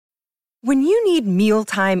When you need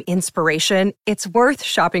mealtime inspiration, it's worth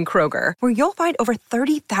shopping Kroger, where you'll find over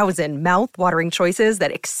 30,000 mouth-watering choices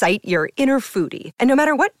that excite your inner foodie. And no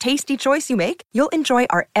matter what tasty choice you make, you'll enjoy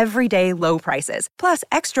our everyday low prices, plus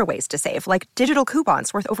extra ways to save, like digital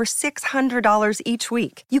coupons worth over $600 each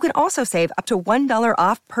week. You can also save up to $1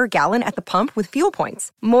 off per gallon at the pump with fuel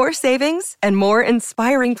points. More savings and more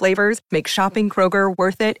inspiring flavors make shopping Kroger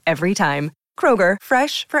worth it every time. Kroger,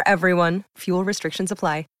 fresh for everyone. Fuel restrictions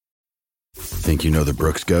apply. Think you know the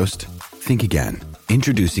Brooks Ghost? Think again.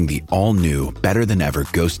 Introducing the all-new, better-than-ever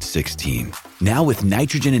Ghost 16. Now with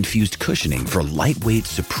nitrogen-infused cushioning for lightweight,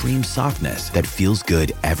 supreme softness that feels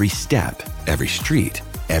good every step, every street,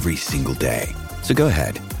 every single day. So go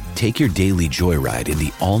ahead, take your daily joyride in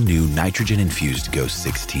the all-new nitrogen-infused Ghost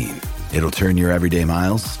 16. It'll turn your everyday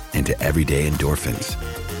miles into everyday endorphins.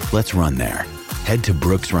 Let's run there. Head to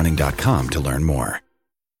brooksrunning.com to learn more.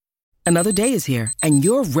 Another day is here, and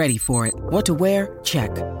you're ready for it. What to wear? Check.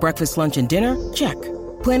 Breakfast, lunch, and dinner? Check.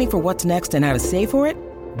 Planning for what's next and how to save for it?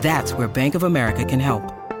 That's where Bank of America can help.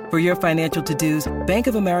 For your financial to-dos, Bank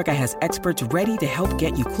of America has experts ready to help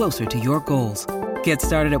get you closer to your goals. Get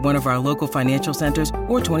started at one of our local financial centers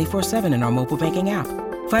or 24/7 in our mobile banking app.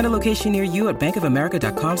 Find a location near you at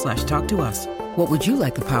bankofamerica.com/talktous. What would you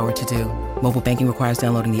like the power to do? Mobile banking requires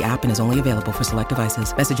downloading the app and is only available for select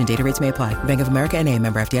devices. Message and data rates may apply. Bank of America N.A.,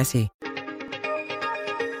 member FDIC.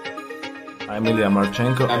 I'm Ilya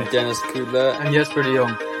Marchenko. I'm Dennis Kudla. I'm Jesper de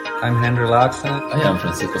Jong. I'm Henry Laaksen. I am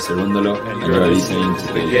Francisco Cerundolo, and you are listening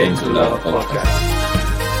to the Game to Love podcast.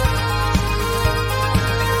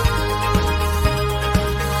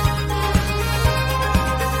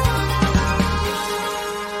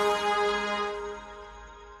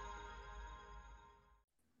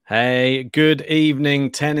 Hey, good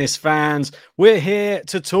evening, tennis fans. We're here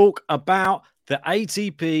to talk about the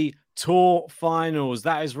ATP Tour Finals.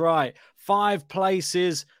 That is right. 5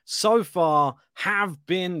 places so far have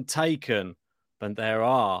been taken, but there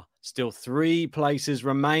are still 3 places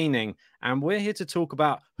remaining. And we're here to talk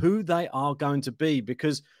about who they are going to be,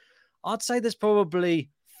 because I'd say there's probably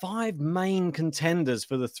 5 main contenders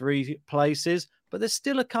for the 3 places, but there's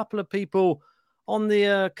still a couple of people on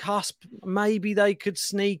the cusp. Maybe they could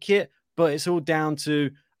sneak it, but it's all down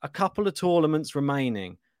to a couple of tournaments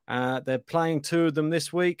remaining. They're playing 2 of them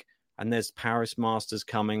this week, and there's Paris Masters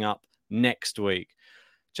coming up next week.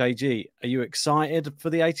 JG, are you excited for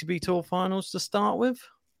the ATP Tour Finals to start with?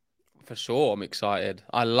 For sure, I'm excited.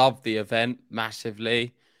 I love the event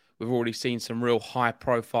massively. We've already seen some real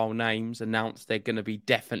high-profile names announce they're going to be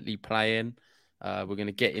definitely playing. We're going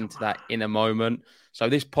to get into that in a moment. So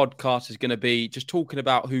this podcast is going to be just talking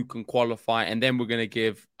about who can qualify, and then we're going to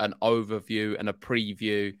give an overview and a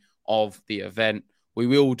preview of the event. We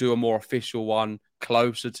will do a more official one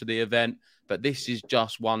closer to the event, but this is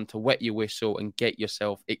just one to wet your whistle and get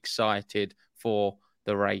yourself excited for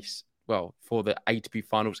the race. Well, for the ATP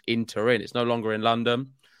Finals in Turin. It's no longer in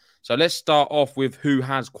London. So let's start off with who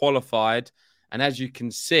has qualified. And as you can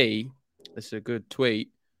see, this is a good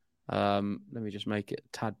tweet. Let me just make it a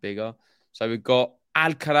tad bigger. So we've got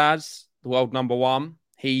Alcaraz, the world number 1.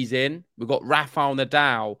 He's in. We've got Rafael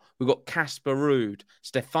Nadal. We've got Casper Ruud,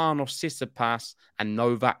 Stefanos Tsitsipas, and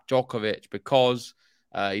Novak Djokovic, because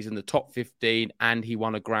he's in the top 15 and he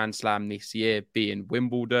won a Grand Slam this year, being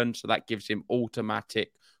Wimbledon. So that gives him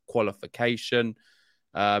automatic qualification.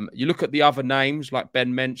 You look at the other names, like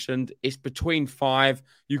Ben mentioned, it's between 5.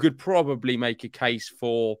 You could probably make a case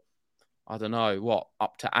for, I don't know,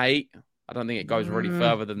 up to 8. I don't think it goes really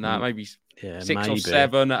further than that. Maybe 6 or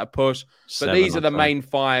 7 at a push. But these are the main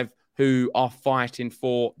 5 who are fighting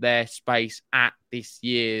for their space at this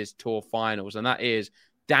year's Tour Finals. And that is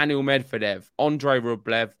Daniil Medvedev, Andrei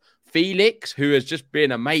Rublev, Felix, who has just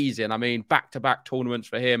been amazing. I mean, back-to-back tournaments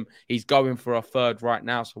for him. He's going for a 3rd right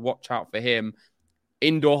now, so watch out for him.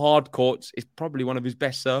 Indoor hard courts is probably one of his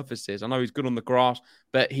best surfaces. I know he's good on the grass,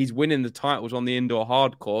 but he's winning the titles on the indoor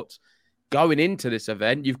hard courts. Going into this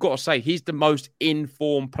event, you've got to say he's the most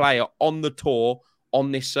informed player on the tour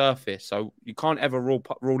on this surface. So you can't ever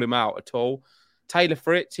rule him out at all. Taylor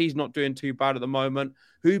Fritz, he's not doing too bad at the moment.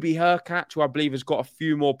 Hubie Hurkacz, who I believe has got a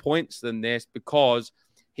few more points than this because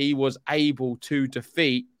he was able to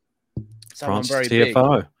defeat someone very big.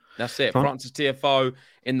 That's it. Francis Tiafoe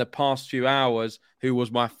in the past few hours, who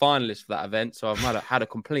was my finalist for that event. So I've had a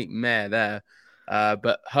complete mare there.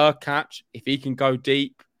 But Hurkacz, if he can go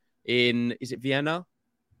deep in, is it Vienna?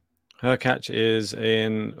 Hurkacz is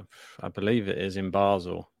in, I believe it is in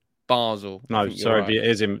Basel. Basel. I No, think you're sorry, right. it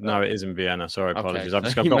is in Vienna. Sorry, apologies. Okay,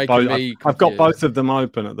 so I've you're got making both. me I've got confused. both of them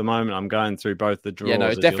open at the moment. I'm going through both the draws. Yeah, no,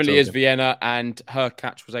 it as you're definitely is talking. Vienna, and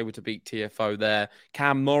Hurkacz was able to beat TFO there.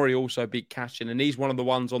 Cam Norrie also beat Cashin, and he's one of the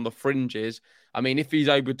ones on the fringes. I mean, if he's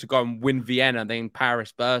able to go and win Vienna, then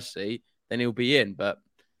Paris Bercy, then he'll be in. But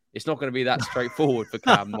it's not going to be that straightforward for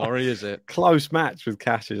Cam Norrie, is it? Close match with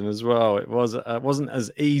Cashin as well. It wasn't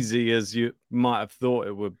as easy as you might have thought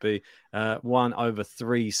it would be. Won over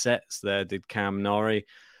 3 sets there, did Cam Norrie.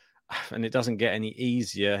 And it doesn't get any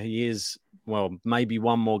easier. He is, well, maybe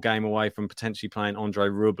one more game away from potentially playing Andrei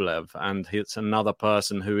Rublev. And it's another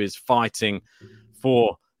person who is fighting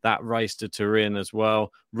for that race to Turin as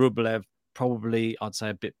well. Rublev, probably, I'd say,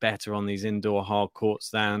 a bit better on these indoor hard courts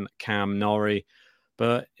than Cam Norrie.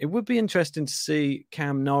 But it would be interesting to see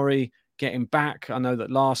Cam Norrie getting back. I know that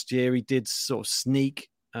last year he did sort of sneak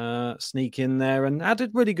in there and had a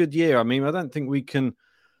really good year. I mean, I don't think we can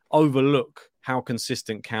overlook how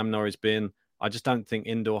consistent Cam Norrie's been. I just don't think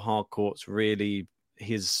indoor hard courts really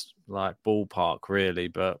his like ballpark really,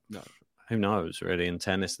 but no, who knows really in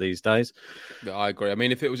tennis these days. Yeah, I agree. I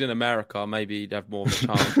mean, if it was in America, maybe he'd have more of a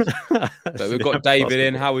chance. But we've got David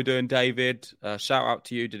in. How are we doing, David? Shout out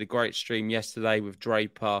to you. Did a great stream yesterday with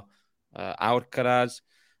Draper Alcaraz,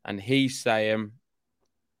 and he's saying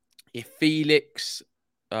if Felix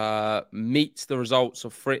meets the results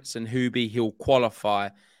of Fritz and Hubie, he'll qualify.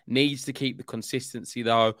 Needs to keep the consistency,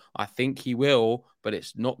 though. I think he will, but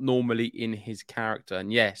it's not normally in his character.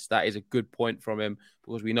 And yes, that is a good point from him,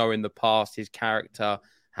 because we know in the past his character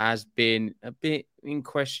has been a bit in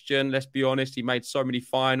question. Let's be honest. He made so many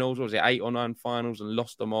finals. What was it, 8 or 9 finals, and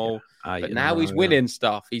lost them all? Yeah, but now he's winning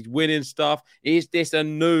stuff. He's winning stuff. Is this a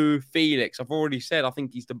new Felix? I've already said I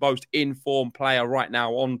think he's the most informed player right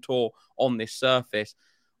now on tour on this surface.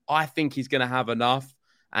 I think he's going to have enough.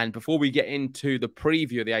 And before we get into the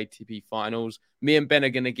preview of the ATP finals, me and Ben are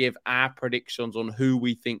going to give our predictions on who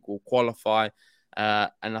we think will qualify.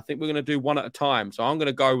 And I think we're going to do one at a time. So I'm going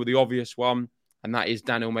to go with the obvious one, and that is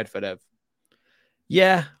Daniil Medvedev.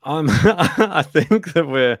 Yeah, I think that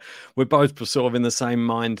we're both sort of in the same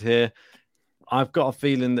mind here. I've got a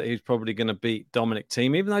feeling that he's probably going to beat Dominic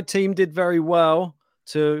Thiem, even though Thiem did very well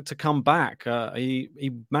to come back.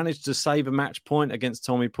 He managed to save a match point against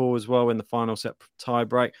Tommy Paul as well in the final set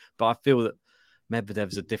tiebreak. But I feel that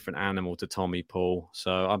Medvedev's a different animal to Tommy Paul.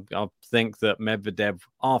 So I think that Medvedev,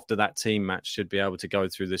 after that team match, should be able to go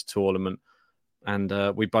through this tournament. And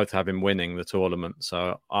we both have him winning the tournament.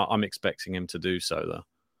 So I'm expecting him to do so, though.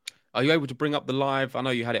 Are you able to bring up the live? I know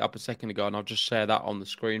you had it up a second ago, and I'll just share that on the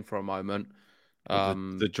screen for a moment.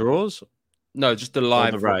 The draws? No, just the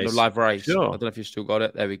live race. Sure. I don't know if you still got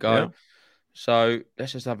it. There we go. Yeah. So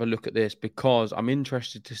let's just have a look at this, because I'm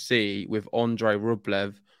interested to see with Andrei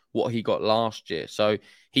Rublev what he got last year. So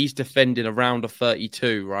he's defending a round of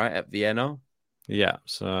 32, right, at Vienna? Yeah.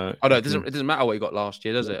 So no, it doesn't matter what he got last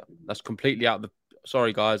year, does it? That's completely out of the.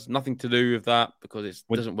 Sorry, guys, nothing to do with that, because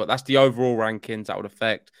it doesn't work. That's the overall rankings that would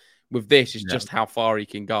affect. With this, it's just how far he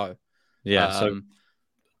can go. Yeah. So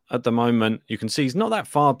at the moment, you can see he's not that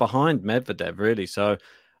far behind Medvedev, really. So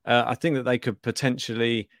I think that they could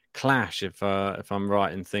potentially clash, if I'm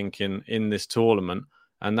right in thinking, in this tournament.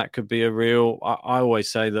 And that could be a real... I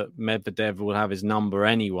always say that Medvedev will have his number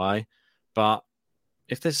anyway. But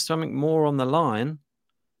if there's something more on the line,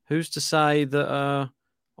 who's to say that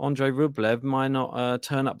Andrei Rublev might not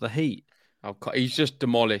turn up the heat? He's just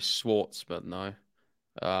demolished Schwartzman, though.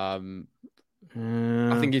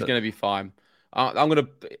 I think he's going to be fine.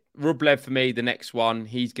 Rublev for me, the next one,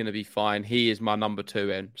 he's going to be fine. He is my number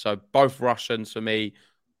 2 in. So both Russians for me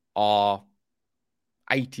are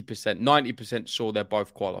 80%, 90% sure they're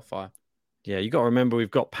both qualify. Yeah, you got to remember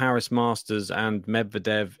we've got Paris Masters, and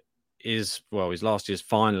Medvedev is, well, he's last year's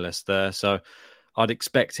finalist there. So I'd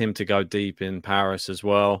expect him to go deep in Paris as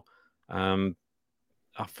well. I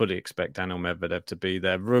fully expect Daniil Medvedev to be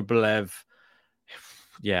there. Rublev,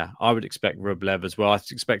 yeah, I would expect Rublev as well. I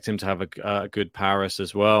expect him to have a good Paris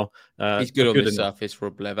as well. He's good on the surface,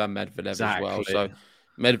 Rublev and Medvedev as well. So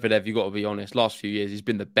Medvedev, you've got to be honest, last few years, he's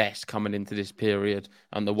been the best coming into this period,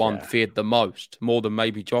 and the one feared the most, more than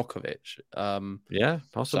maybe Djokovic. Yeah,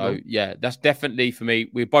 possible. So, yeah, that's definitely for me.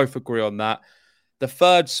 We both agree on that. The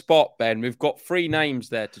third spot, Ben, we've got 3 names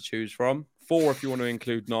there to choose from. 4 if you want to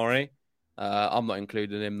include Norrie. I'm not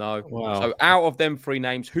including him, though. Wow. So out of them 3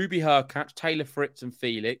 names, Hubie Hurkacz, Taylor Fritz and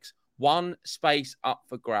Felix, 1 space up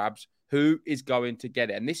for grabs. Who is going to get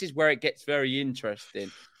it? And this is where it gets very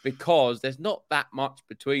interesting, because there's not that much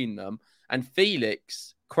between them. And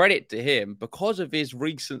Felix, credit to him, because of his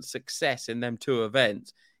recent success in them 2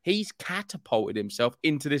 events, he's catapulted himself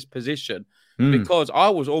into this position Hmm. because I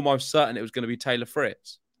was almost certain it was going to be Taylor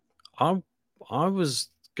Fritz. I was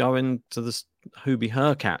going to the Hubie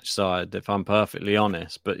Hurkacz side, if I'm perfectly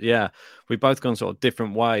honest. But yeah, we've both gone sort of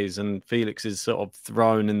different ways, and Felix is sort of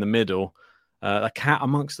thrown in the middle, a cat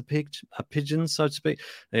amongst the pigeons, so to speak.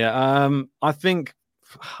 Yeah, I think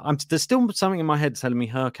there's still something in my head telling me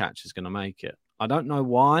Hurkacz is going to make it. I don't know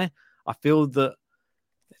why. I feel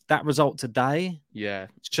that result today, yeah,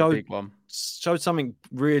 showed a big one. Showed something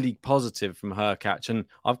really positive from Hurkacz, and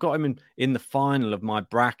I've got him in the final of my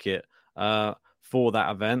bracket for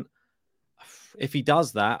that event. If he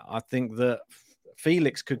does that, I think that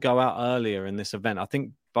Felix could go out earlier in this event. I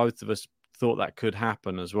think both of us thought that could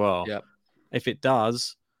happen as well. Yep. If it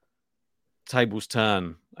does, tables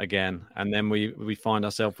turn again, and then we find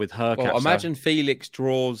ourselves with Hurkacz. Well, imagine Felix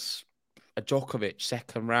draws a Djokovic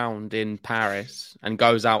second round in Paris and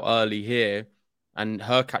goes out early here, and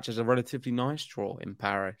Hurkacz has a relatively nice draw in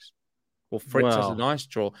Paris. Well, Fritz has a nice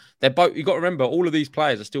draw. They're both. You got to remember, all of these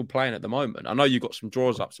players are still playing at the moment. I know you got some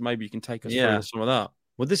draws up, so maybe you can take us through some of that.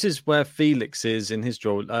 Well, this is where Felix is in his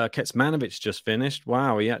draw. Kecmanovic just finished.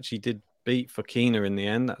 Wow, he actually did beat Fokina in the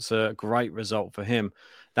end. That's a great result for him.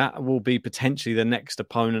 That will be potentially the next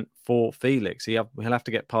opponent for Felix. He'll have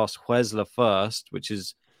to get past Huesler first, which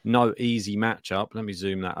is no easy matchup. Let me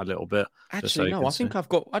zoom that a little bit. Actually, no, I think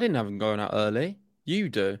I didn't have him going out early. You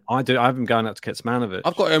do. I do. I have him going out to Kecmanovic.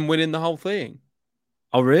 I've got him winning the whole thing.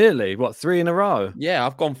 Oh, really? What, 3 in a row? Yeah,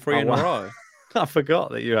 I've gone 3 in a row. I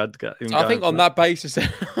forgot that you had him. I think on that basis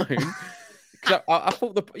alone, I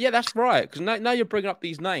thought that's right. Because now you're bringing up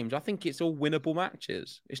these names. I think it's all winnable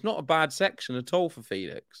matches. It's not a bad section at all for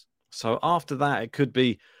Felix. So after that, it could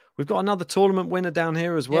be. We've got another tournament winner down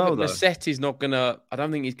here as well. But Massetti's not gonna. I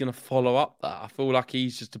don't think he's gonna follow up that. I feel like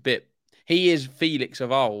he's just a bit. He is Felix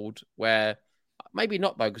of old, where maybe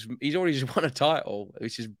not though, because he's already just won a title,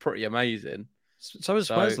 which is pretty amazing. So is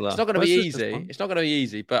Huesler. It's not going to be easy. It's not going to be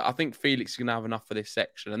easy, but I think Felix is going to have enough for this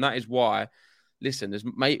section, and that is why. Listen, there's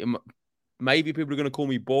maybe people are going to call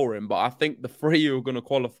me boring, but I think the 3 who are going to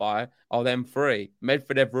qualify are them 3: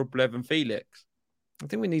 Medvedev, Rublev, and Felix. I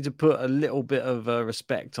think we need to put a little bit of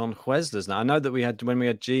respect on Huesler's now. I know that when we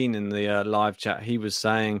had Gene in the live chat, he was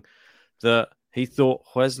saying that he thought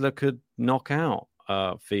Huesler could knock out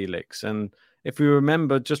Felix, and if we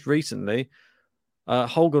remember just recently.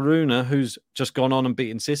 Holger Rune, who's just gone on and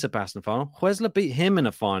beaten Tsitsipas in the final, Huesler beat him in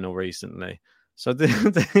a final recently. So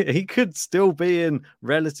he could still be in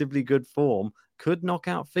relatively good form, could knock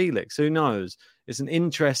out Felix. Who knows? It's an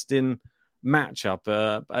interesting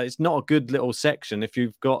matchup. It's not a good little section if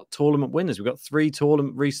you've got tournament winners. We've got 3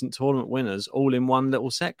 recent tournament winners all in one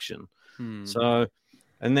little section. So,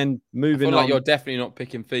 and then moving on. Like you're definitely not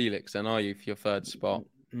picking Felix, then, are you, for your 3rd spot?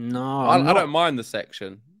 No, I don't mind the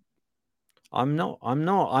section. I'm not.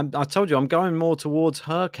 I told you, I'm going more towards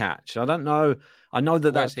Hurkacz. I don't know. I know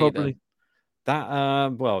that's probably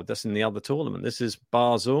that. Well, that's in the other tournament. This is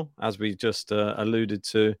Basel, as we just alluded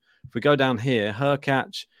to. If we go down here,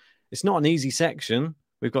 Hurkacz. It's not an easy section.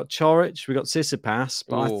 We've got Coric, we've got Tsitsipas,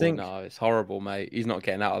 but I think no, it's horrible, mate. He's not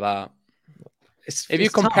getting out of that. If you're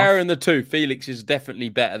tough. comparing the two, Felix is definitely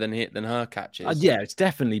better than Hurkacz is. Yeah, it's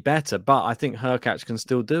definitely better, but I think Hurkacz can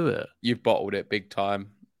still do it. You've bottled it big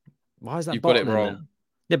time. Why is that? You've got it wrong.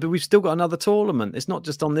 Yeah, but we've still got another tournament. It's not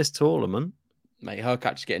just on this tournament. Mate,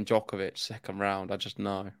 Hurkacz is getting Djokovic second round. I just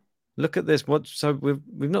know. Look at this. So we've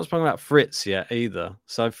not spoken about Fritz yet either.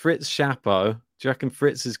 So Fritz Chapeau. Do you reckon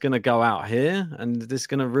Fritz is going to go out here and this is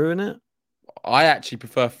going to ruin it? I actually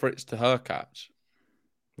prefer Fritz to Hurkacz.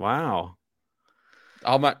 Wow.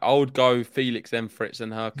 I would go Felix, then Fritz, then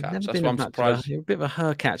Hurkacz. That's why I'm surprised. You're a bit of a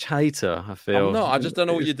Hurkacz hater, I feel. I'm not. I just don't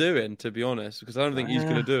know what you're doing, to be honest, because I don't think he's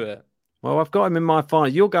going to do it. Well, I've got him in my final.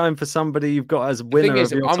 You're going for somebody you've got as a winner. The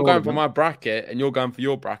thing is, I'm going for my bracket and you're going for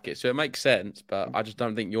your bracket, so it makes sense, but I just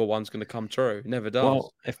don't think your one's going to come true. It never does.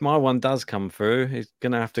 Well, if my one does come through, he's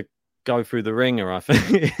going to have to go through the ringer, I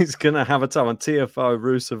think. He's going to have a time on TFO,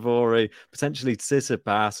 Rusevori, potentially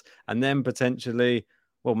Tsitsipas, and then potentially,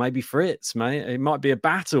 well, maybe Fritz, mate. It might be a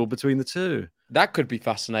battle between the two. That could be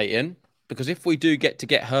fascinating, because if we do get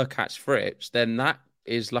Hurkacz Fritz, then that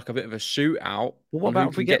is like a bit of a shootout. Well, what about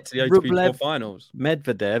if we get to the ATP Rublev, finals?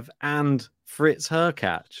 Medvedev and Fritz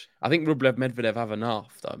Hurkacz? I think Rublev Medvedev have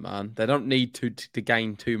enough, though, man. They don't need to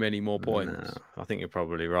gain too many more points. No, I think you're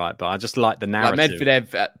probably right, but I just like the narrative. Like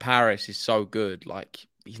Medvedev at Paris is so good. Like,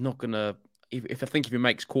 he's not gonna. If he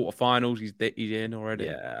makes quarterfinals, he's in already.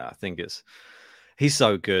 Yeah, I think he's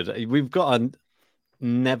so good. We've got to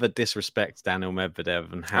never disrespect Daniel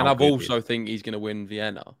Medvedev and I also think he's going to win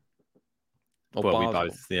Vienna. Or well, Basel. we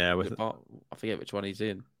both, yeah. I forget which one he's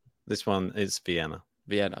in. This one is Vienna.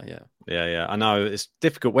 Vienna, yeah. Yeah. I know it's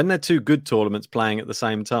difficult when they're two good tournaments playing at the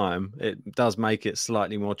same time. It does make it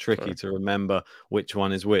slightly more tricky to remember which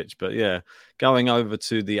one is which. But yeah, going over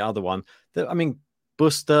to the other one, I mean,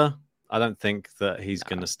 Buster, I don't think that he's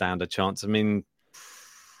going to stand a chance. I mean,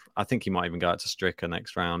 I think he might even go out to Stricker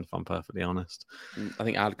next round, if I'm perfectly honest. I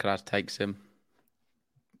think Alcaraz takes him.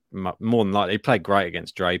 More than likely. He played great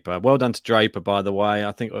against Draper. Well done to Draper, by the way.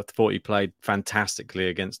 I thought he played fantastically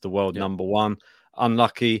against the world number one.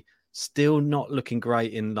 Unlucky. Still not looking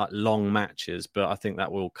great in like long matches, but I think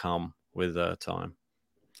that will come with time.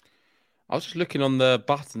 I was just looking on the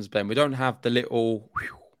buttons, Ben. We don't have the little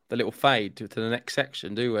fade to the next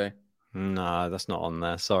section, do we? No, that's not on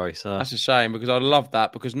there. Sorry, sir. That's a shame because I love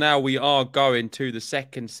that because now we are going to the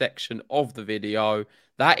second section of the video.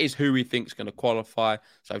 That is who we think is going to qualify.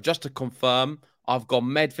 So just to confirm, I've got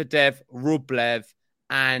Medvedev, Rublev,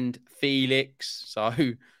 and Felix. So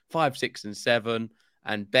 5, 6, and 7.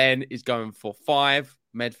 And Ben is going for 5,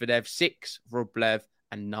 Medvedev, 6, Rublev,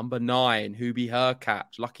 and number 9, Hubie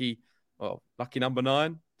Hurkacz. Lucky number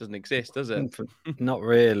 9 doesn't exist, does it? Not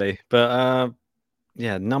really, but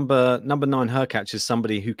number 9 Hurkacz is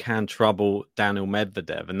somebody who can trouble Daniel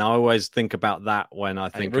Medvedev, and I always think about that when I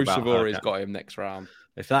think about Rusevori's got him next round.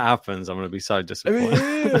 If that happens, I'm going to be so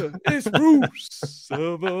disappointed. It's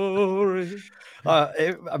Rusevori.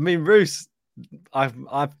 I mean, Rus. I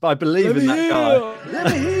believe in that guy.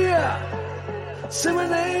 Let me hear. Say my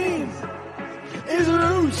name is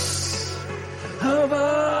Rusevori.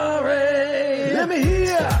 Let me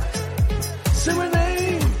hear. Say my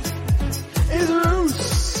name is Rusevori.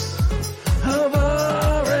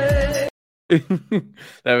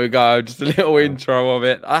 There we go. Just a little intro of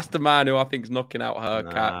it. That's the man who I think is knocking out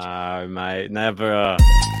Hurkacz. No, mate, never.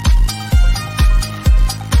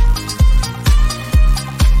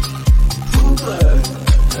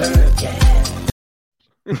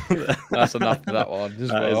 That's enough of that one.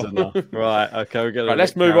 That is enough. Right. Okay.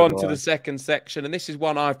 Let's move on to the second section. And this is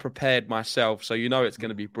one I've prepared myself. So you know it's going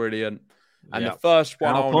to be brilliant. And the first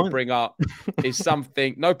one I want to bring up is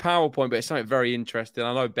something, no PowerPoint, but it's something very interesting.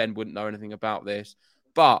 I know Ben wouldn't know anything about this,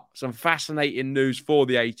 but some fascinating news for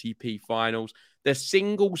the ATP finals. The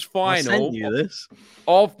singles final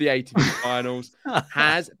of the ATP finals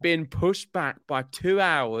has been pushed back by 2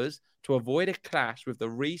 hours to avoid a clash with the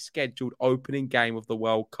rescheduled opening game of the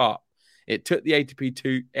World Cup. It took the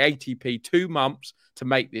ATP 2 months to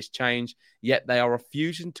make this change, yet they are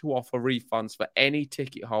refusing to offer refunds for any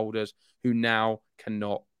ticket holders who now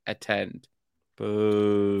cannot attend.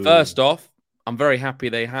 Boo. First off, I'm very happy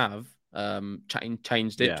they have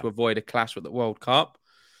changed it to avoid a clash with the World Cup.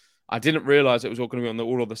 I didn't realise it was all going to be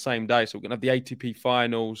all on the same day, so we're going to have the ATP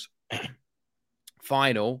finals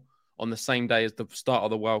final on the same day as the start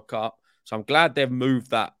of the World Cup. So I'm glad they've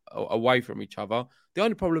moved that away from each other. The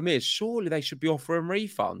only problem is, surely they should be offering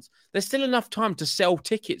refunds. There's still enough time to sell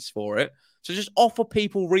tickets for it. So just offer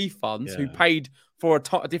people refunds who paid for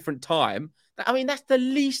a different time. I mean, that's the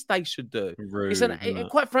least they should do. Rude,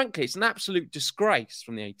 quite frankly, it's an absolute disgrace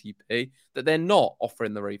from the ATP that they're not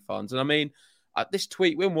offering the refunds. And I mean, this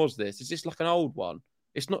tweet, when was this? Is this like an old one?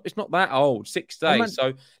 It's not that old, 6 days.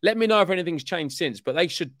 So let me know if anything's changed since. But they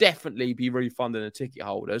should definitely be refunding the ticket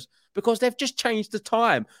holders because they've just changed the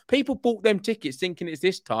time. People bought them tickets thinking it's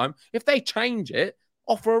this time. If they change it,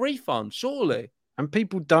 offer a refund, surely. And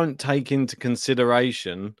people don't take into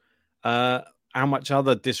consideration how much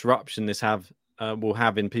other disruption this will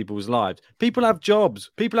have in people's lives. People have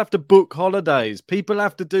jobs. People have to book holidays. People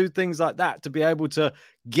have to do things like that to be able to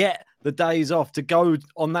get the days off to go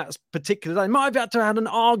on that particular day. Might have had to have an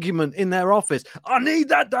argument in their office. I need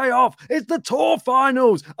that day off. It's the tour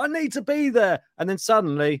finals. I need to be there. And then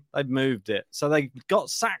suddenly they've moved it. So they got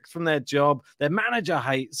sacked from their job. Their manager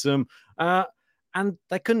hates them. And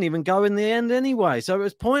they couldn't even go in the end anyway. So it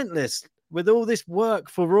was pointless with all this work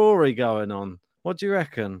for Rory going on. What do you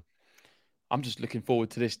reckon? I'm just looking forward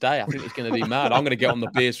to this day. I think it's going to be mad. I'm going to get on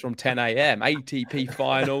the beers from 10 a.m. ATP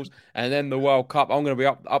finals and then the World Cup. I'm going to be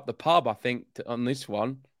up the pub, I think, on this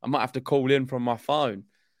one. I might have to call in from my phone.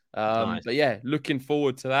 Nice. But yeah, looking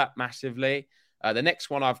forward to that massively. The next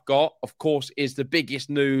one I've got, of course, is the biggest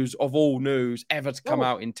news of all news ever to come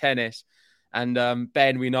out in tennis. And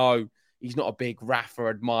Ben, we know he's not a big Rafa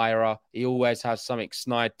admirer. He always has something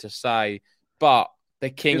snide to say. But the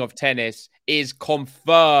king of tennis is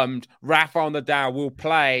confirmed. Rafa Nadal will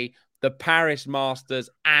play the Paris Masters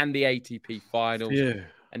and the ATP finals. Yeah.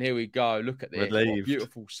 And here we go. Look at this. What a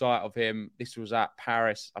beautiful sight of him. This was at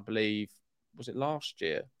Paris, I believe. Was it last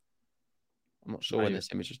year? I'm not sure when this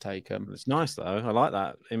image was taken. It's nice, though. I like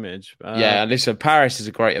that image. Yeah, and listen, Paris is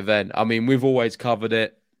a great event. I mean, we've always covered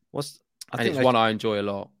it. And it's one I enjoy a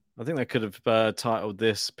lot. I think they could have titled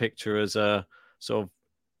this picture as a sort of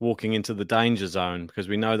walking into the danger zone, because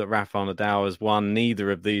we know that Rafael Nadal has won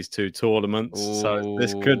neither of these two tournaments. Ooh. So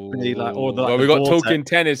this could be like, well, we got talking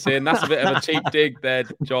tennis in. That's a bit of a cheap dig there,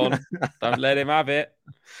 John. Don't let him have it.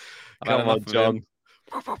 Come on, John.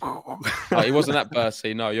 Oh, he wasn't that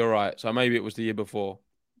bursty. No, you're right. So maybe it was the year before.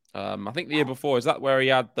 I think the year before, is that where he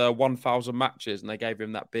had the 1,000 matches and they gave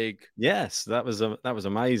him that big? Yes, that was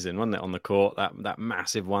amazing, wasn't it, on the court? That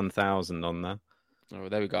massive 1,000 on there. Oh,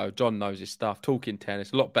 there we go. John knows his stuff. Talking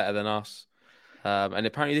tennis, a lot better than us. And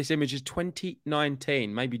apparently this image is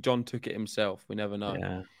 2019. Maybe John took it himself. We never know.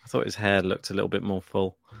 Yeah, I thought his hair looked a little bit more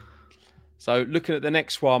full. So looking at the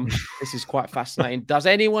next one, this is quite fascinating. Does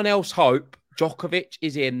anyone else hope Djokovic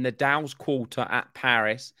is in Nadal's quarter at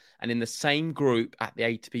Paris and in the same group at the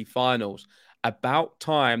ATP finals? About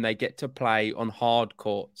time they get to play on hard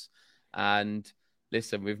courts. And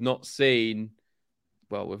listen, we've not seen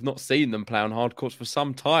them play on hard courts for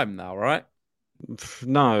some time now, right?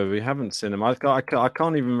 No, we haven't seen them. I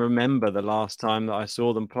can't even remember the last time that I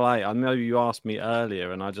saw them play. I know you asked me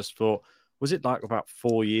earlier, and I just thought, was it like about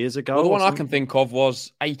 4 years ago? Well, the one I can think of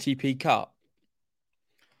was ATP Cup.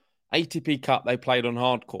 ATP Cup, they played on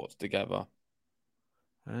hard courts together.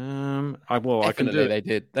 They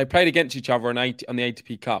did. They played against each other on the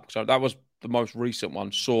ATP Cup. So that was the most recent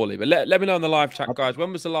one, surely. But let me know in the live chat, guys.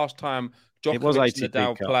 When was the last time Djokovic and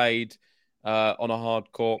Nadal played on a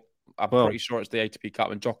hard court? I'm pretty sure it's the ATP Cup,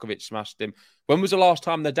 and Djokovic smashed him. When was the last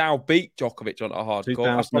time Nadal beat Djokovic on a hard court?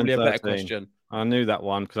 That's probably a better question. I knew that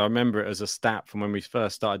one because I remember it as a stat from when we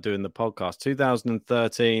first started doing the podcast.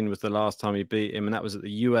 2013 was the last time he beat him, and that was at the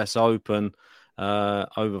US Open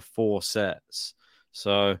over 4 sets.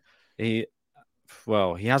 So he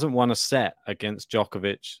hasn't won a set against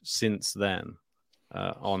Djokovic since then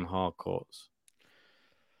on hard courts.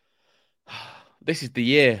 This is the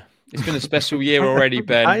year. It's been a special year already,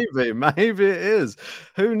 Ben. Maybe it is.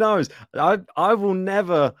 Who knows? I will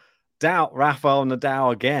never doubt Rafael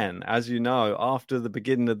Nadal again. As you know, after the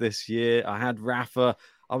beginning of this year, I had Rafa.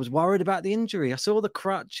 I was worried about the injury. I saw the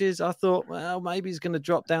crutches. I thought, well, maybe he's going to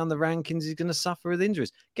drop down the rankings. He's going to suffer with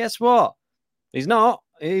injuries. Guess what? He's not.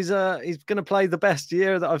 He's going to play the best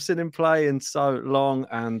year that I've seen him play in so long,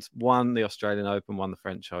 and won the Australian Open, won the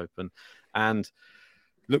French Open, and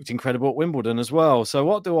looked incredible at Wimbledon as well. So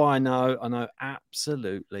what do I know? I know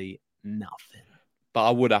absolutely nothing. But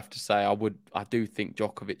I would have to say, I do think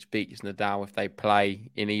Djokovic beats Nadal if they play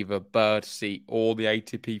in either Bird Seat or the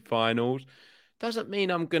ATP finals. Doesn't mean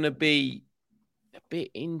I'm going to be a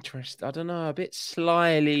bit interested. I don't know, a bit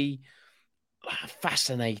slyly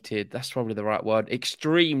fascinated. That's probably the right word.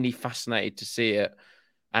 Extremely fascinated to see it.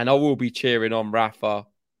 And I will be cheering on Rafa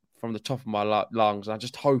from the top of my lungs. I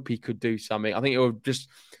just hope he could do something. I think it would just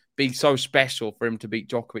be so special for him to beat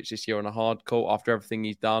Djokovic this year on a hard court after everything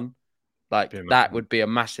he's done. Like, that would be a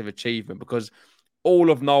massive achievement, because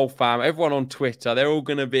all of Noel fam, everyone on Twitter, they're all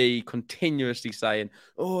going to be continuously saying,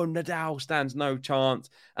 oh, Nadal stands no chance.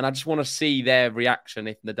 And I just want to see their reaction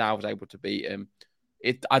if Nadal was able to beat him.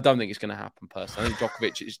 I don't think it's going to happen, personally. I think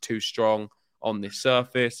Djokovic is too strong on this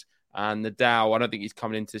surface. And Nadal, I don't think he's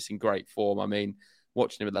coming into this in great form. I mean,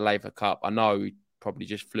 watching him at the Laver Cup, I know he probably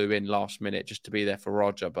just flew in last minute just to be there for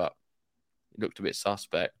Roger, but he looked a bit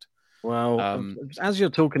suspect. Well, as you're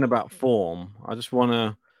talking about form, I just want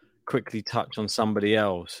to quickly touch on somebody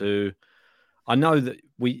else who I know that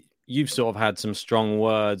you've sort of had some strong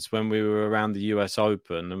words when we were around the US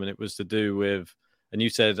Open. I mean, it was to do with, and you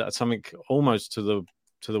said something almost to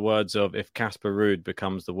the words of, if Casper Ruud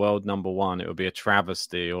becomes the world number one, it would be a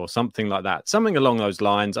travesty or something like that. Something along those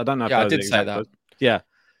lines. I don't know. Yeah, I did say that. Yeah.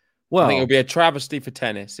 Well, I think it would be a travesty for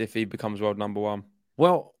tennis if he becomes world number one.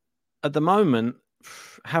 Well, at the moment,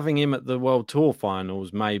 having him at the World Tour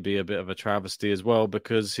finals may be a bit of a travesty as well,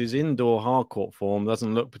 because his indoor hardcourt form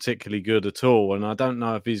doesn't look particularly good at all. And I don't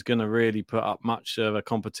know if he's going to really put up much of a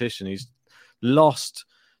competition. He's lost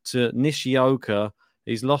to Nishioka.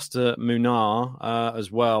 He's lost to Munar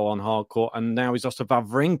as well on hardcourt. And now he's lost to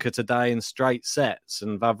Wawrinka today in straight sets.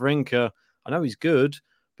 And Wawrinka, I know he's good,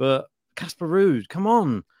 but Casper Ruud, come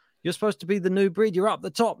on. You're supposed to be the new breed. You're up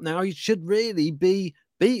the top now. You should really be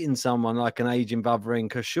beating someone like an aging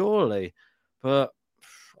Wawrinka, surely. But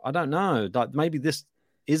I don't know. Like, maybe this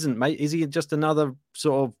isn't. Is he just another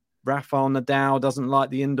sort of Rafael Nadal doesn't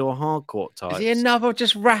like the indoor hardcourt type? Is he another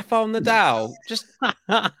just Rafael Nadal? Just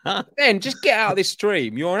Ben, just get out of this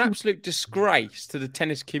stream. You're an absolute disgrace to the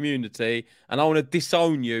tennis community, and I want to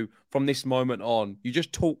disown you from this moment on. You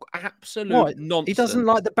just talk absolute nonsense. He doesn't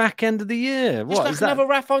like the back end of the year. Just like another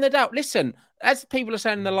Rafael Nadal. Listen, as people are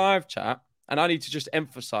saying in the live chat, and I need to just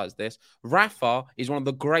emphasize this, Rafa is one of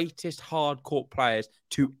the greatest hard-court players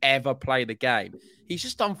to ever play the game. He's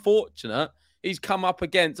just unfortunate. He's come up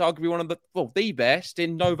against arguably one of the best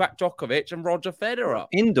in Novak Djokovic and Roger Federer.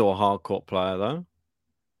 Indoor hard-court player, though.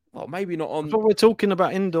 Well, maybe not on. But we're talking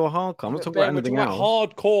about indoor hardcore. I'm not talking about anything else.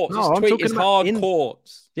 Hard courts. No, I'm talking about hard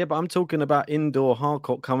courts. Yeah, but I'm talking about indoor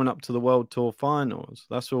hardcourt coming up to the World Tour Finals.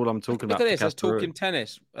 That's all I'm talking about. Look at this. Let's talk in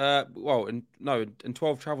tennis. In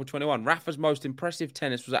 12 Travel 21. Rafa's most impressive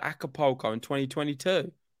tennis was at Acapulco in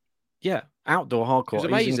 2022. Yeah, outdoor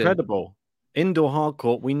hardcourt. He's incredible. Indoor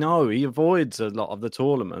hardcourt, we know he avoids a lot of the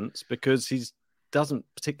tournaments because he doesn't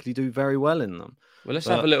particularly do very well in them. Well, let's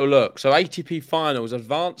have a little look. So ATP Finals,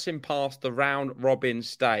 advancing past the round robin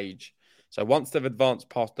stage. So once they've advanced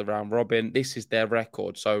past the round robin, this is their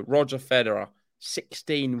record. So Roger Federer,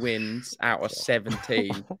 16 wins out of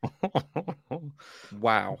 17.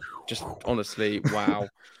 Wow. Just honestly, wow.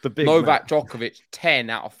 Novak Djokovic, 10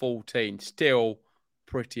 out of 14. Still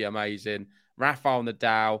pretty amazing. Rafael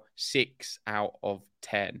Nadal, 6 out of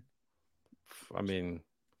 10. I mean,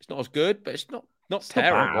 it's not as good, but it's not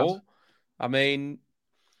terrible. I mean,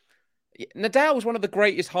 Nadal was one of the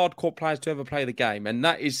greatest hardcore players to ever play the game, and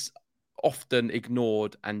that is often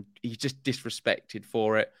ignored, and he's just disrespected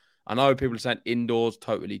for it. I know people are saying indoors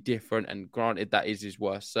totally different, and granted, that is his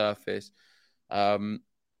worst surface. But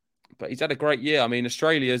he's had a great year. I mean,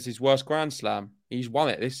 Australia's his worst Grand Slam. He's won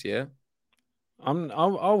it this year.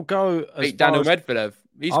 I'll go beat Daniel Medvedev.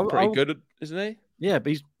 He's pretty good, isn't he? Yeah, but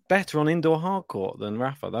he's better on indoor hardcourt than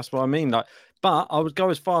Rafa. That's what I mean. But I would go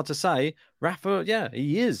as far to say Rafa, yeah,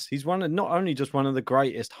 he is. He's not only just one of the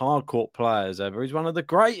greatest hardcourt players ever, he's one of the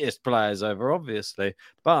greatest players ever, obviously.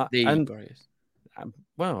 But greatest.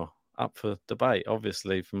 Well, up for debate,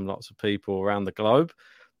 obviously, from lots of people around the globe.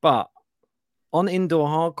 But on indoor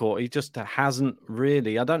hardcourt, he just hasn't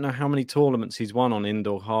really. I don't know how many tournaments he's won on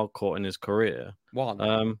indoor hardcourt in his career.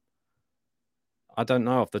 One. I don't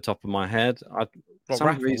know off the top of my head.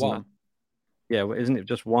 Rafa won. Yeah, isn't it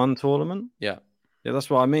just one tournament? Yeah, that's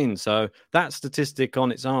what I mean. So that statistic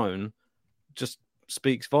on its own just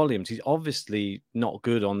speaks volumes. He's obviously not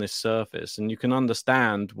good on this surface, and you can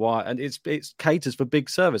understand why. And it caters for big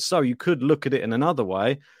service. So you could look at it in another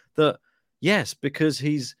way that yes, because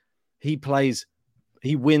he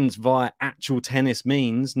wins via actual tennis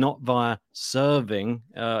means, not via serving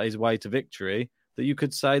his way to victory. That you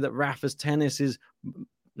could say that Rafa's tennis is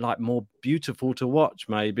like more beautiful to watch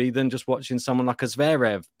maybe than just watching someone like a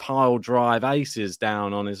Zverev pile drive aces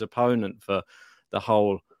down on his opponent for the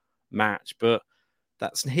whole match. But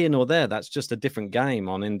that's here nor there. That's just a different game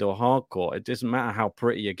on indoor hardcourt. It doesn't matter how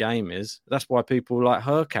pretty a game is. That's why people like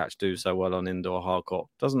Hurkacz do so well on indoor hardcourt.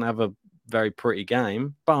 Doesn't have a very pretty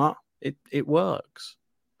game, but it works.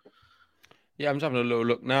 Yeah, I'm just having a little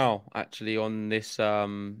look now actually on this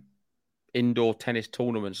indoor tennis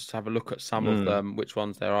tournaments, just to have a look at some of them, which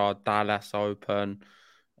ones there are. Dallas Open.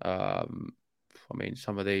 I mean,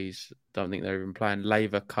 some of these, don't think they're even playing.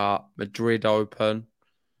 Laver Cup, Madrid Open,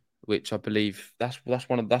 which I believe that's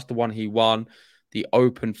the one he won. The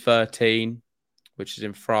Open 13, which is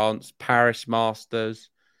in France. Paris Masters,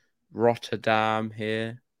 Rotterdam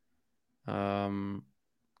here.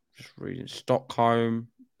 Just reading Stockholm,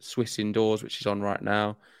 Swiss Indoors, which is on right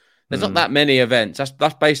now. There's not that many events.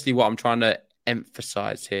 That's basically what I'm trying to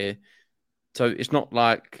emphasize here. So it's not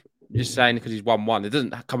like just saying because he's won one. It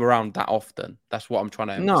doesn't come around that often. That's what I'm trying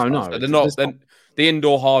to emphasize. No. So the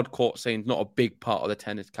indoor hard court scene's not a big part of the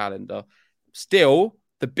tennis calendar. Still,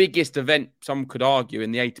 the biggest event, some could argue,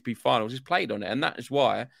 in the ATP Finals is played on it, and that is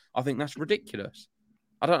why I think that's ridiculous.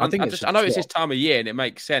 I know it's this time of year, and it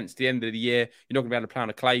makes sense. The end of the year, you're not going to be able to play on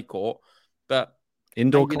a clay court, but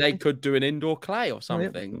maybe they could do an indoor clay or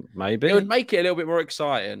something. Maybe it would make it a little bit more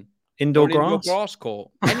exciting. Indoor grass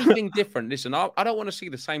court, anything different. Listen, I don't want to see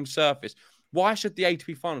the same surface. Why should the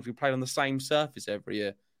ATP Finals be played on the same surface every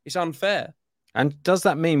year? It's unfair. And does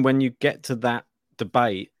that mean when you get to that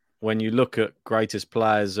debate, when you look at greatest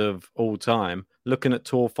players of all time, looking at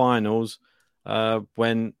tour finals,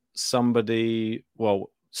 when certain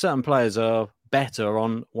players are better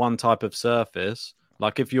on one type of surface,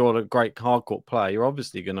 like if you're a great hardcourt player, you're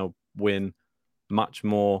obviously going to win much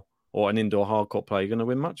more, or an indoor hardcourt player, you're going to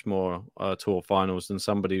win much more tour finals than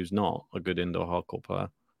somebody who's not a good indoor hardcourt player.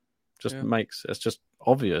 It's just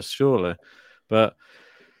obvious, surely. But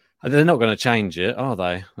they're not going to change it, are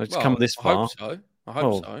they? They've come this far. I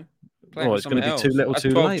hope so. It's going to be too little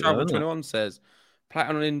too late. 21 says, play it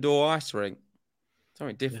on an indoor ice rink.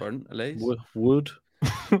 Something different, at least. Wood.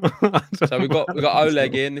 So we've got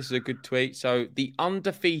Oleg in. This is a good tweet. So the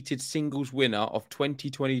undefeated singles winner of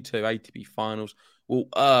 2022 ATP Finals will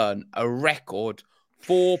earn a record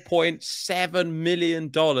 $4.7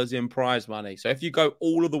 million in prize money. So if you go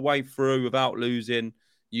all of the way through without losing,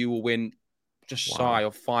 you will win just shy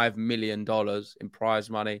of $5 million in prize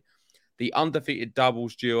money. The undefeated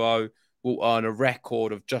doubles duo will earn a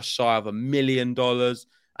record of just shy of $1 million.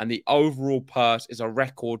 And the overall purse is a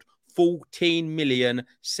record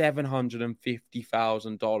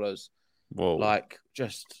 $14,750,000. Whoa. Like,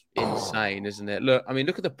 just insane, isn't it? Look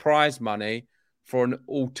at the prize money for an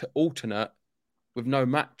alternate with no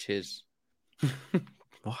matches.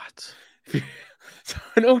 What? So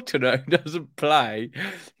an alternate who doesn't play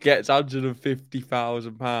gets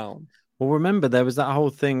 £150,000. Well, remember, there was that whole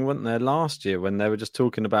thing, wasn't there, last year when they were just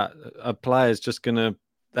talking about players just going to...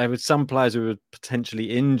 There were some players who were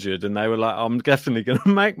potentially injured and they were like, I'm definitely going to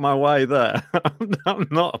make my way there. I'm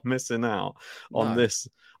not missing out on this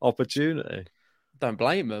opportunity. Don't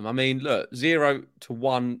blame them. I mean, look, 0 to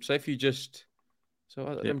 1. So if you just... So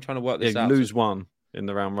I'm trying to work this out. You lose one in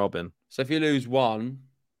the round robin. So if you lose one...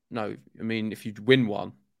 No, I mean, if you win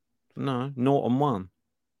one. No, 0-1.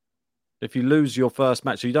 If you lose your first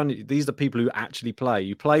match, so you don't. These are people who actually play.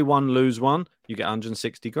 You play one, lose one, you get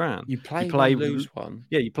 160 grand. You play one, lose one.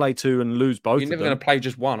 Yeah, you play two and lose both. You're never going to play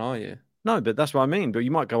just one, are you? No, but that's what I mean. But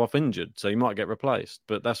you might go off injured, so you might get replaced.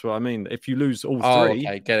 But that's what I mean. If you lose all three,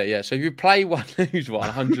 okay, get it. Yeah. So if you play one, lose one,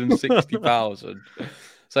 160,000.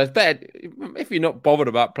 So it's better if you're not bothered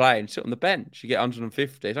about playing, sit on the bench. You get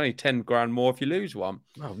 150. It's only 10 grand more if you lose one.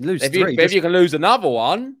 Oh, lose three. If you can lose another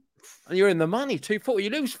one, and you're in the money, 240. You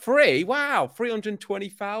lose 3. Wow,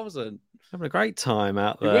 320,000. Having a great time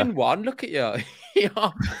out there. You win one. Look at you.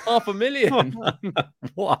 $500,000.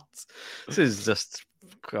 What? This is just.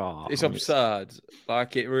 God, it's absurd.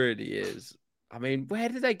 Like, it really is. I mean, where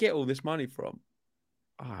did they get all this money from?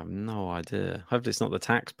 I have no idea. Hopefully, it's not the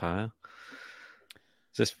taxpayer.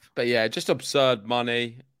 But yeah, just absurd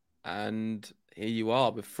money. And here you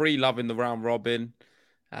are with free love in the round robin.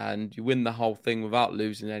 And you win the whole thing without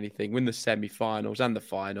losing anything. Win the semi-finals and the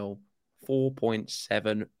final.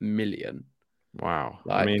 4.7 million. Wow.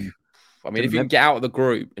 Like, I mean, if you can get out of the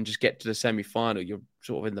group and just get to the semi-final, you're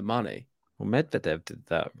sort of in the money. Well, Medvedev did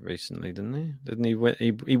that recently, didn't he? Didn't he?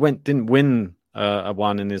 Didn't win a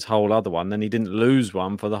one in his whole other one. Then he didn't lose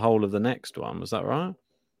one for the whole of the next one. Was that right?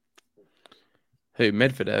 Who,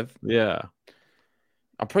 Medvedev? Yeah.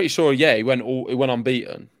 I'm pretty sure, yeah, he went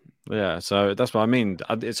unbeaten. Yeah, so that's what I mean.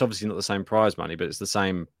 It's obviously not the same prize money, but it's the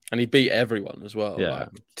same. And he beat everyone as well. Yeah. Like,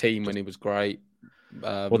 team when he was great.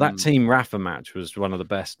 Well, that Team Rafa match was one of the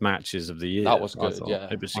best matches of the year. That was good, yeah.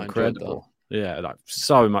 It was incredible. Yeah, like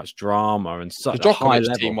so much drama and such the a high Djokovic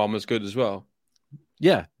level. team one was good as well.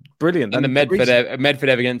 Yeah, brilliant. And the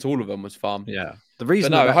Medvedev against all of them was fun. Yeah. The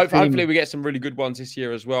reason hopefully we get some really good ones this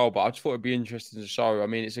year as well. But I just thought it'd be interesting to show. I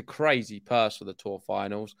mean, it's a crazy purse for the tour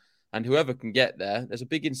finals. And whoever can get there, there's a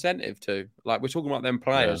big incentive to. Like, we're talking about them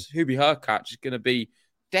players. Yeah. Hubie Hurkacz is going to be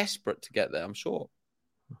desperate to get there, I'm sure.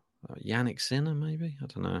 Yannick Sinner, maybe? I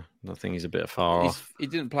don't know. I think he's a bit far off. He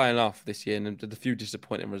didn't play enough this year and did a few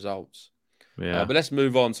disappointing results. Yeah. But let's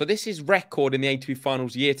move on. So this is record in the ATP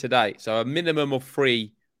finals year to date. So a minimum of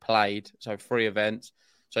 3 played. So 3 events.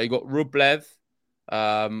 So you got Rublev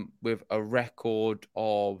with a record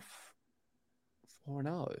of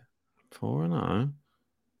 4-0. 4-0?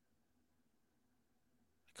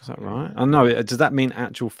 Is that right? Oh, no. Does that mean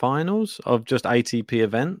actual finals of just ATP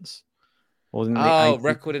events? Or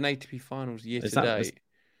record in ATP finals year to date.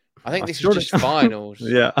 I think this is just finals.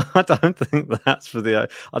 Yeah, I don't think that's for the...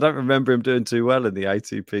 I don't remember him doing too well in the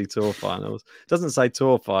ATP Tour finals. It doesn't say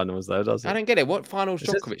Tour finals, though, does it? I don't get it. What finals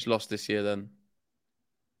Djokovic lost this year, then?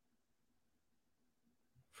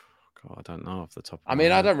 God, I don't know off the top of my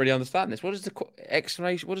head. I don't really understand this. What is the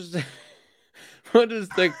explanation? What is the... What does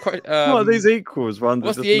the... what are these equals?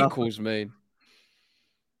 What's the equals mean?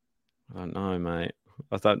 I don't know, mate.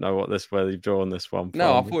 I don't know where you've drawn this one from.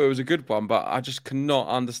 No, I thought it was a good one, but I just cannot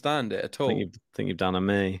understand it at all. I think you've done a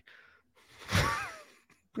me.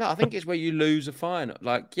 No, I think it's where you lose a final.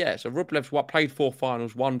 Like, yeah, so Rublev's played 4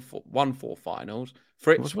 finals, won 4 finals.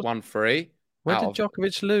 Fritz won 3. Where did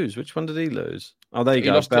Djokovic lose? Which one did he lose? Oh, there you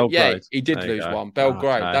go. Belgrade. Yeah, he did lose one.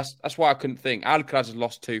 Belgrade. Okay. That's why I couldn't think. Alcaraz has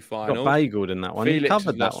lost 2 finals. Got bageled in that one. Felix he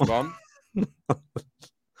covered has that lost one.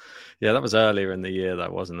 Yeah, that was earlier in the year, though,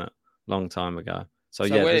 wasn't it? Long time ago. So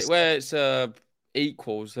yeah, where it's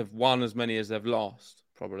equals, they've won as many as they've lost,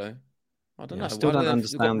 probably. I don't know. I still don't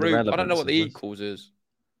understand the relevance. I don't know what the equals is.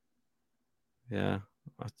 Yeah.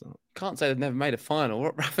 Can't say they've never made a final.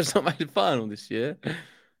 Rafa's not made a final this year.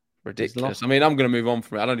 Ridiculous. I mean, I'm going to move on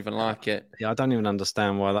from it. I don't even like it. Yeah, I don't even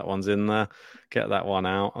understand why that one's in there. Get that one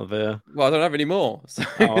out of there. Well, I don't have any more. So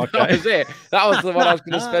okay. That was it. That was the one I was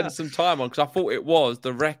going to spend some time on because I thought it was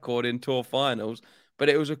the record in tour finals, but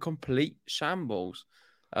it was a complete shambles.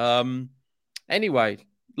 Anyway,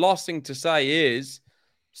 last thing to say is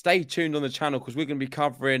stay tuned on the channel because we're going to be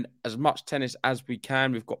covering as much tennis as we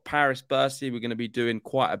can. We've got Paris-Bercy we're going to be doing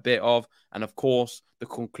quite a bit of, and of course, the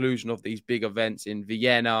conclusion of these big events in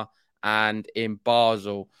Vienna and in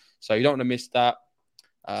Basel. So you don't want to miss that.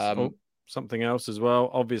 Something else as well,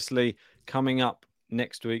 obviously, coming up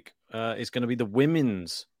next week is going to be the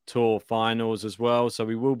women's tour finals as well. So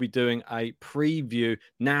we will be doing a preview.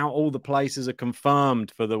 Now all the places are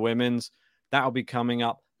confirmed for the women's. That'll be coming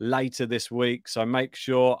up later this week. So make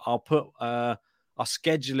sure I'll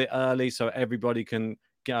schedule it early so everybody can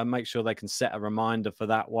make sure they can set a reminder for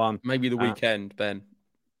that one. Maybe the weekend, Ben.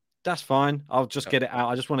 That's fine. I'll just get it out.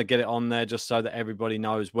 I just want to get it on there just so that everybody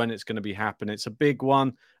knows when it's going to be happening. It's a big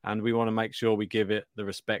one, and we want to make sure we give it the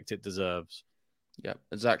respect it deserves. Yeah,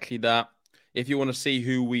 exactly that. If you want to see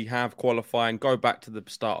who we have qualifying, go back to the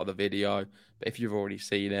start of the video. But if you've already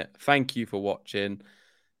seen it, thank you for watching.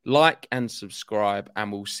 Like and subscribe,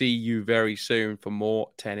 and we'll see you very soon for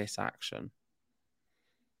more tennis action.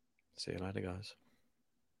 See you later, guys.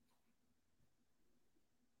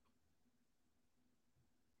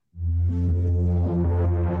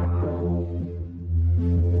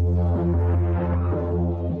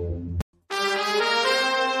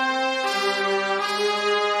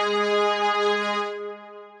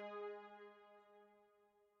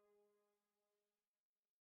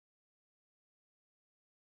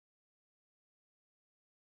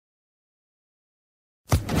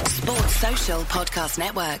 Sports Social Podcast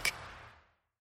Network.